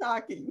would be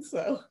talking.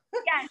 So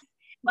yes.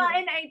 Well,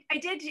 and I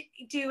did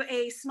do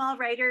a small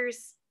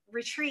writers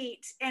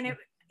retreat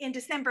in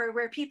December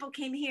where people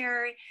came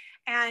here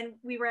and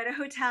we were at a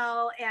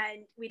hotel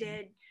and we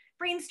did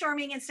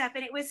brainstorming and stuff.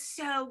 And it was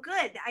so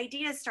good. The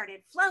ideas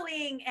started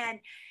flowing, and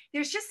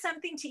there's just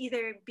something to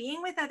either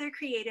being with other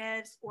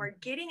creatives or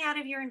getting out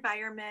of your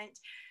environment.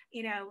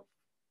 You know,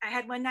 I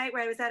had one night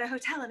where I was at a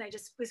hotel and I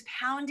just was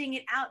pounding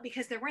it out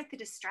because there weren't the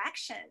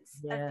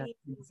distractions of being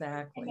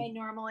in my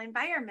normal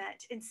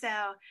environment. And so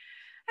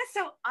that's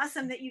so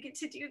awesome that you get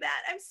to do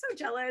that. I'm so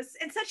jealous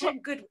in such a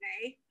good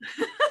way.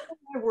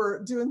 We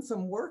were doing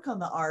some work on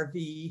the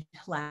RV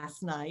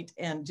last night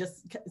and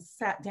just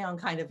sat down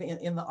kind of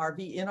in the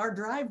RV in our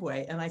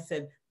driveway. And I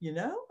said, you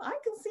know, I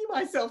can see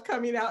myself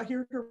coming out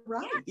here to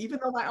write, even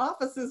though my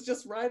office is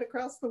just right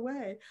across the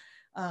way.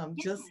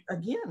 Just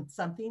again,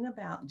 something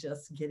about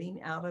just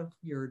getting out of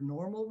your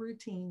normal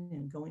routine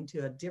and going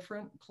to a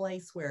different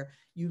place where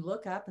you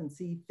look up and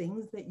see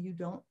things that you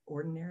don't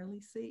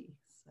ordinarily see.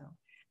 So.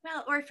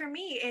 Well, or for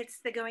me, it's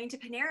the going to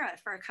Panera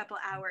for a couple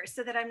hours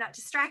so that I'm not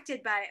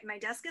distracted by my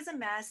desk is a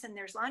mess and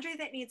there's laundry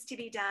that needs to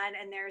be done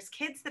and there's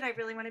kids that I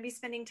really want to be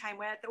spending time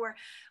with or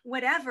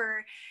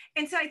whatever.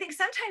 And so I think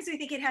sometimes we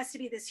think it has to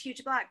be this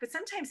huge block, but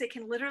sometimes it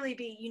can literally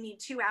be you need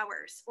 2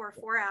 hours or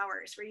 4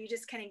 hours where you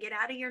just kind of get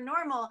out of your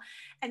normal,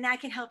 and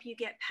that can help you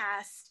get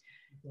past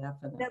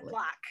the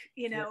block,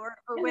 you know, or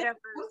whatever.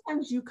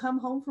 Sometimes you come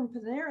home from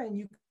Panera and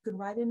you could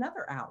write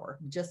another hour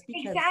just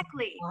because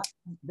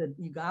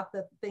you got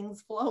the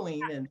things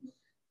flowing and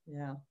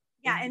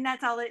and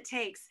that's all it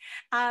takes.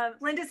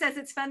 Linda says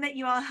it's fun that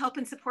you all help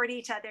and support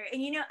each other.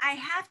 And, you know, I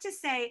have to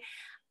say,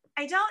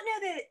 I don't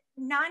know that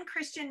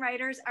non-Christian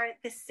writers are at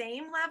the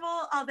same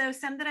level, although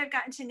some that I've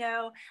gotten to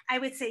know, I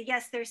would say,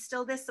 yes, there's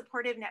still this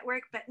supportive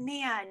network, but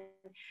man,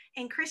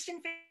 in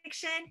Christian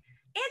fiction,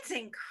 it's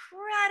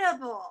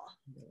incredible.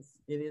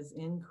 It is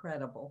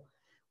incredible.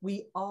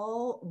 We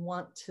all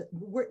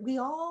we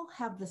all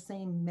have the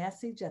same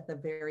message at the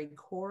very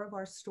core of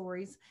our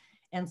stories.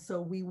 And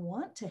so we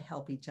want to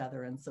help each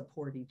other and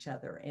support each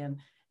other.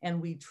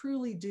 And we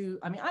truly do.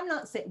 I mean, I'm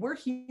not saying we're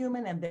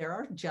human and there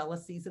are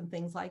jealousies and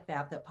things like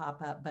that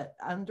pop up, but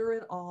under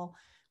it all,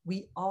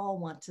 we all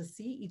want to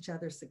see each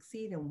other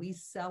succeed, and we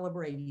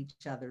celebrate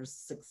each other's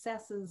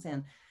successes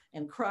and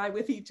cry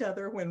with each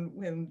other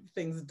when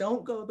things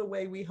don't go the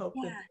way we hope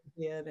that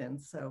they did. And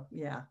so,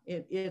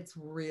 it's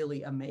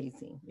really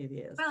amazing. It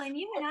is. Well, and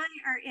you and I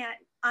are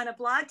on a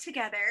blog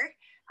together,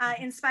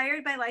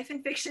 inspired by life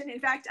and fiction. In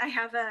fact, I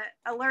have a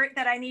alert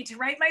that I need to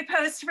write my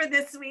post for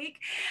this week.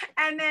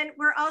 And then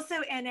we're also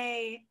in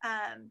a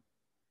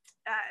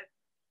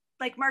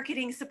like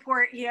marketing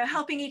support, you know,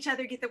 helping each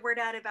other get the word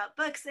out about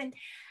books. And,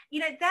 you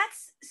know,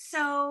 that's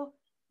so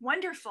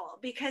wonderful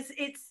because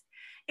it's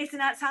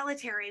not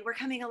solitary. We're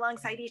coming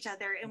alongside each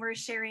other and we're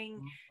sharing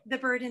the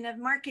burden of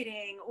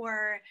marketing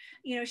or,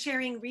 you know,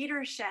 sharing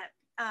readership,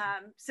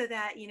 so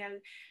that, you know,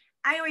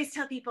 I always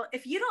tell people,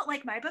 if you don't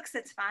like my books,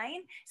 that's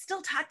fine.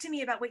 Still talk to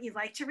me about what you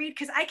like to read,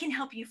 because I can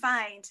help you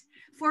find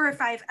 4 or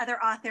 5 other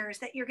authors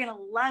that you're going to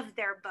love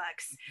their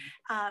books.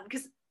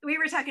 Because we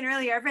were talking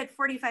earlier, I've read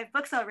 45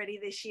 books already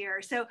this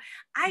year. So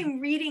I'm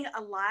reading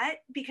a lot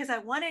because I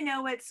want to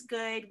know what's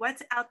good,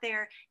 what's out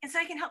there. And so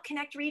I can help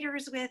connect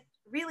readers with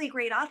really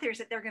great authors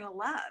that they're going to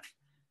love.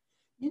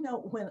 You know,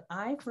 when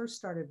I first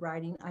started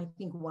writing, I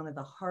think one of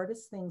the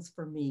hardest things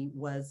for me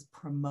was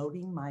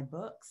promoting my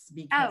books,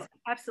 because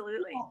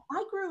absolutely. You know,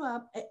 I grew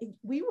up,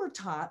 we were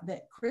taught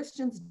that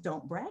Christians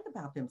don't brag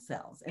about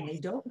themselves and they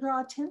don't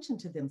draw attention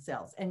to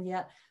themselves. And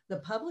yet the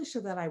publisher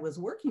that I was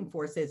working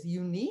for says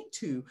you need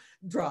to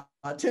draw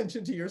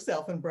attention to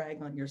yourself and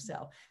brag on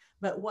yourself.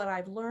 But what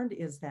I've learned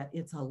is that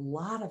it's a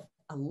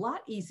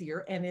lot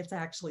easier, and it's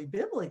actually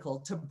biblical,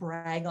 to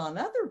brag on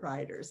other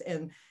writers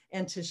and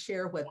to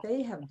share what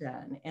they have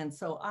done. And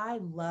so I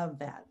love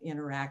that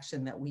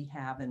interaction that we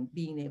have and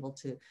being able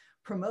to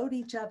promote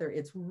each other.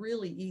 It's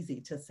really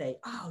easy to say,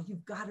 oh,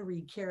 you've got to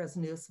read Kara's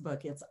newest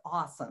book, it's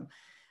awesome,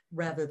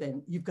 rather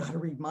than you've got to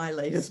read my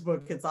latest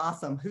book, it's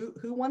awesome.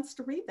 Who wants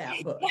to read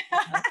that book?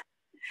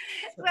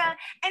 Well,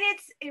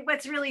 and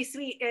what's really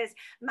sweet is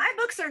my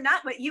books are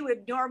not what you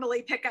would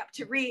normally pick up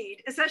to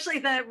read,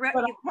 especially I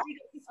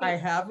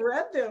have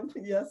read them.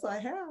 Yes, I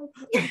have.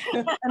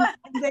 And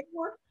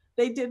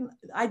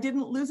I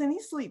didn't lose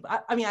any sleep.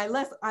 I mean, I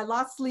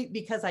lost sleep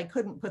because I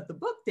couldn't put the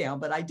book down,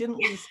 but I didn't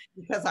lose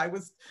sleep because I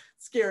was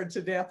scared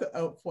to death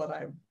of what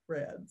I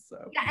read.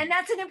 So and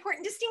that's an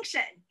important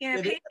distinction. You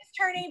know, pages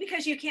turning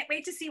because you can't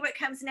wait to see what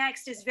comes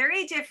next is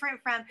very different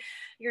from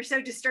you're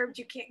so disturbed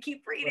you can't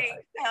keep reading.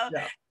 Right.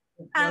 So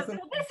well,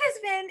 this has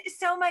been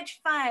so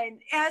much fun.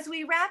 As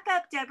we wrap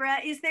up, Deborah,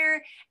 is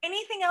there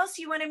anything else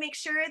you want to make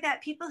sure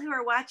that people who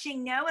are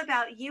watching know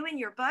about you and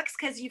your books?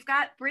 Because you've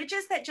got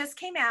Bridges that just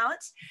came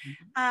out.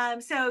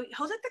 So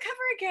hold up the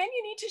cover again.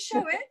 You need to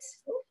show it.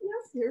 Oh,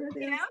 yes, here it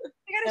is. You know,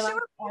 you got to show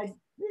it.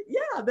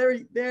 Yeah,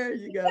 there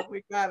you go.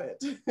 We got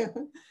it.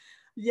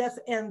 Yes,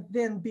 and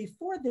then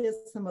before this,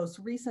 the most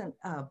recent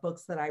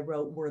books that I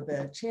wrote were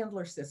the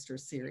Chandler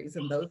Sisters series,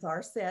 and those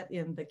are set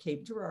in the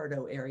Cape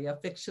Girardeau area,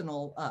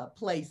 fictional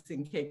place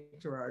in Cape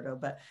Girardeau,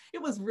 but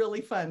it was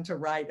really fun to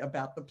write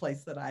about the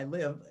place that I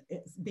live,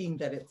 being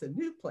that it's a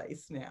new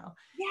place now.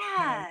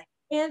 Yeah.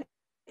 And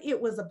it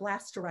was a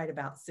blast to write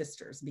about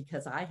sisters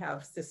because I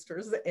have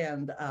sisters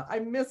and I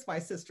miss my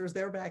sisters.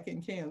 They're back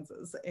in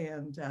Kansas.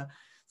 And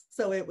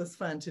so it was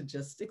fun to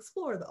just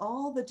explore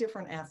all the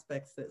different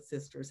aspects that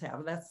sisters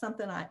have. That's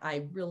something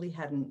I really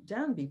hadn't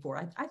done before.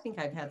 I think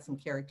I've had some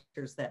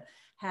characters that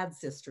had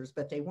sisters,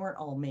 but they weren't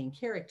all main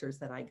characters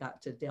that I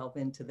got to delve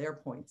into their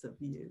points of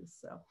view.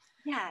 So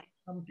yeah.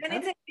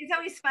 And it's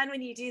always fun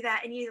when you do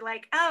that and you're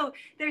like, oh,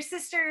 they're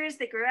sisters,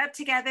 they grew up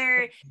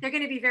together, they're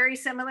going to be very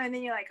similar. And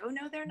then you're like, oh,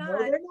 no, they're not. No,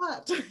 they're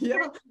not.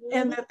 Yeah.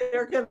 And that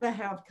they're going to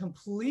have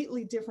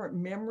completely different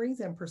memories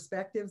and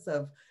perspectives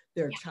of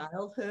their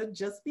childhood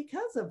just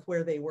because of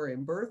where they were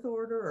in birth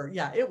order. Or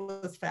yeah, it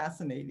was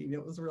fascinating.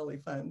 It was really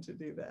fun to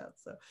do that.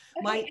 So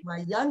my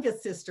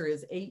youngest sister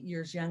is 8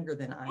 years younger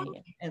than I am.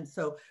 And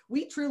so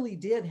we truly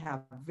did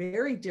have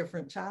very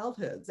different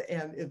childhoods.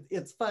 And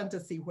it's fun to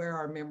see where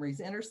our memories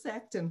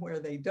intersect and where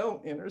they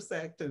don't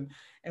intersect. And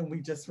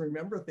we just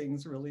remember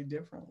things really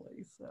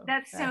differently. So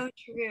that's so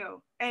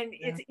true. And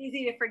it's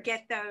easy to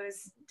forget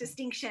those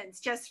distinctions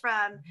just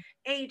from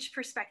age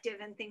perspective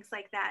and things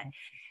like that.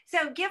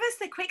 So give us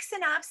the quick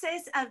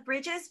synopsis of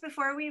Bridges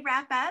before we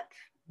wrap up.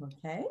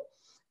 Okay.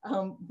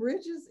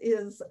 Bridges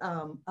is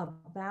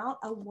about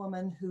a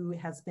woman who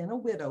has been a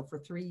widow for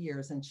 3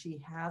 years and she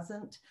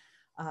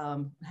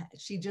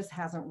just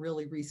hasn't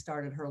really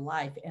restarted her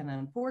life. And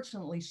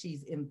unfortunately,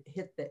 she's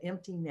hit the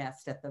empty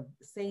nest at the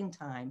same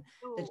time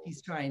that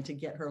she's trying to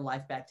get her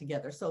life back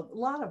together. So a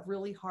lot of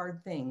really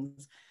hard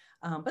things.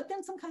 But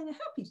then some kind of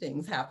happy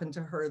things happened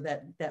to her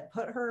that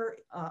put her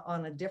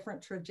on a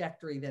different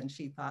trajectory than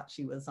she thought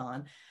she was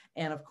on.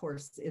 And of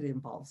course, it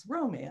involves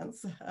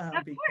romance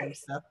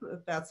because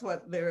that's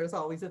what there's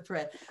always a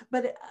thread.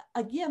 But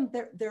again,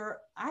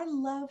 I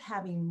love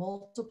having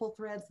multiple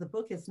threads. The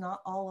book is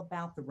not all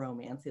about the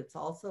romance. It's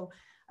also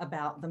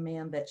about the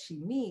man that she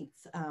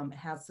meets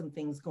has some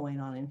things going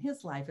on in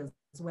his life as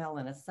well,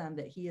 and a son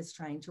that he is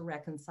trying to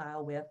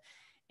reconcile with.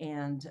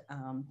 And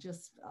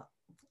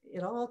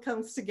it all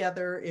comes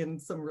together in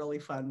some really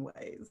fun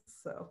ways.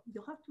 So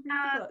you'll have to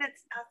read the book.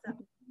 That's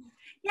awesome.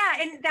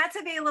 Yeah, and that's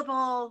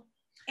available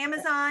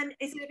Amazon.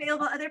 Is it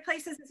available other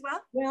places as well?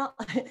 Well,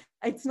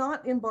 it's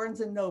not in Barnes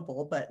 &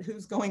 Noble, but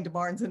who's going to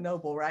Barnes &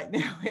 Noble right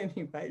now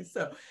anyway?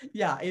 So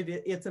yeah,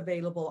 it's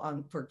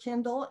available for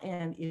Kindle,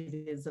 and it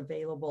is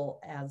available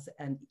as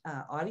an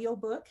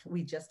audiobook.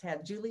 We just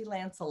had Julie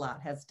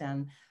Lancelot has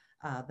done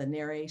the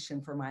narration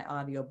for my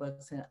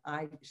audiobooks, and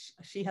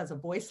she has a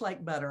voice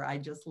like butter. I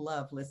just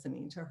love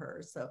listening to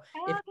her. So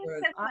if you're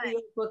an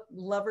audiobook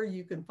lover,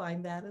 you can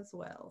find that as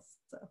well.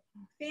 So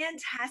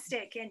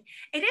fantastic. And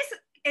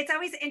it's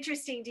always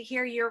interesting to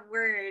hear your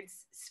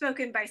words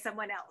spoken by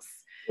someone else.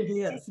 It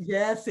is.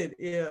 Yes, it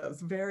is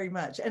very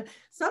much. And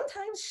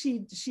sometimes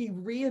she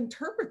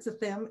reinterprets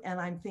them, and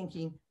I'm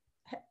thinking,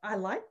 I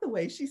like the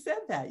way she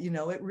said that. You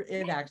know,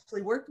 it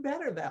actually worked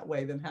better that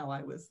way than how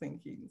I was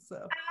thinking. So.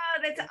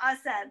 Oh, that's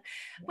awesome.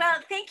 Well,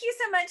 thank you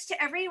so much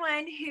to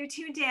everyone who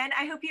tuned in.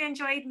 I hope you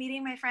enjoyed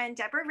meeting my friend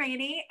Deborah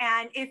Rainey.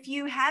 And if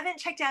you haven't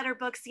checked out her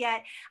books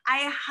yet,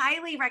 I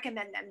highly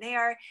recommend them. They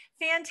are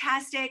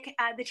fantastic.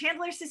 The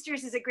Chandler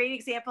Sisters is a great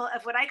example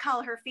of what I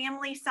call her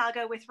family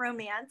saga with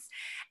romance.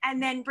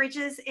 And then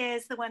Bridges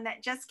is the one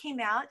that just came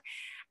out.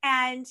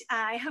 And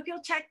I hope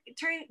you'll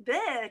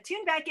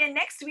tune back in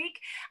next week,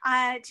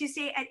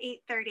 Tuesday at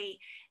 8:30.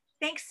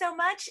 Thanks so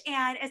much.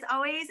 And as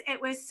always, it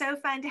was so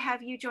fun to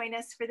have you join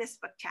us for this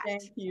book chat.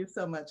 Thank you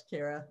so much,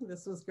 Kara.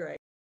 This was great.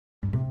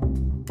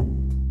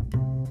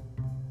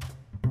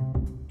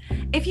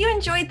 If you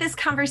enjoyed this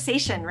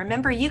conversation,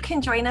 remember you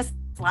can join us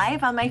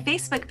live on my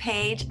Facebook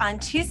page on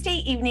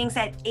Tuesday evenings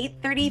at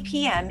 8:30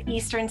 p.m.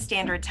 Eastern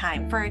Standard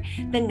Time for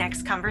the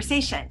next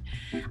conversation.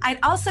 I'd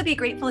also be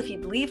grateful if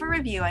you'd leave a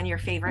review on your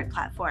favorite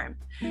platform.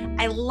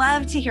 I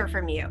love to hear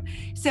from you,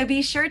 so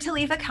be sure to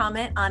leave a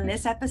comment on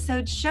this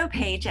episode's show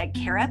page at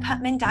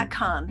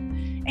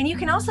karaputman.com. And you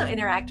can also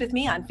interact with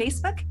me on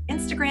Facebook,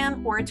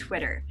 Instagram, or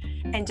Twitter.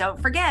 And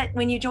don't forget,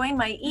 when you join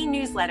my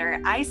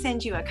e-newsletter, I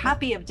send you a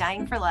copy of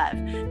Dying for Love,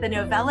 the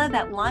novella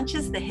that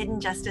launches the Hidden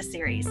Justice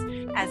series,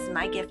 as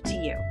my gift to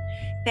you.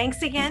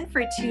 Thanks again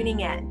for tuning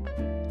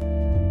in.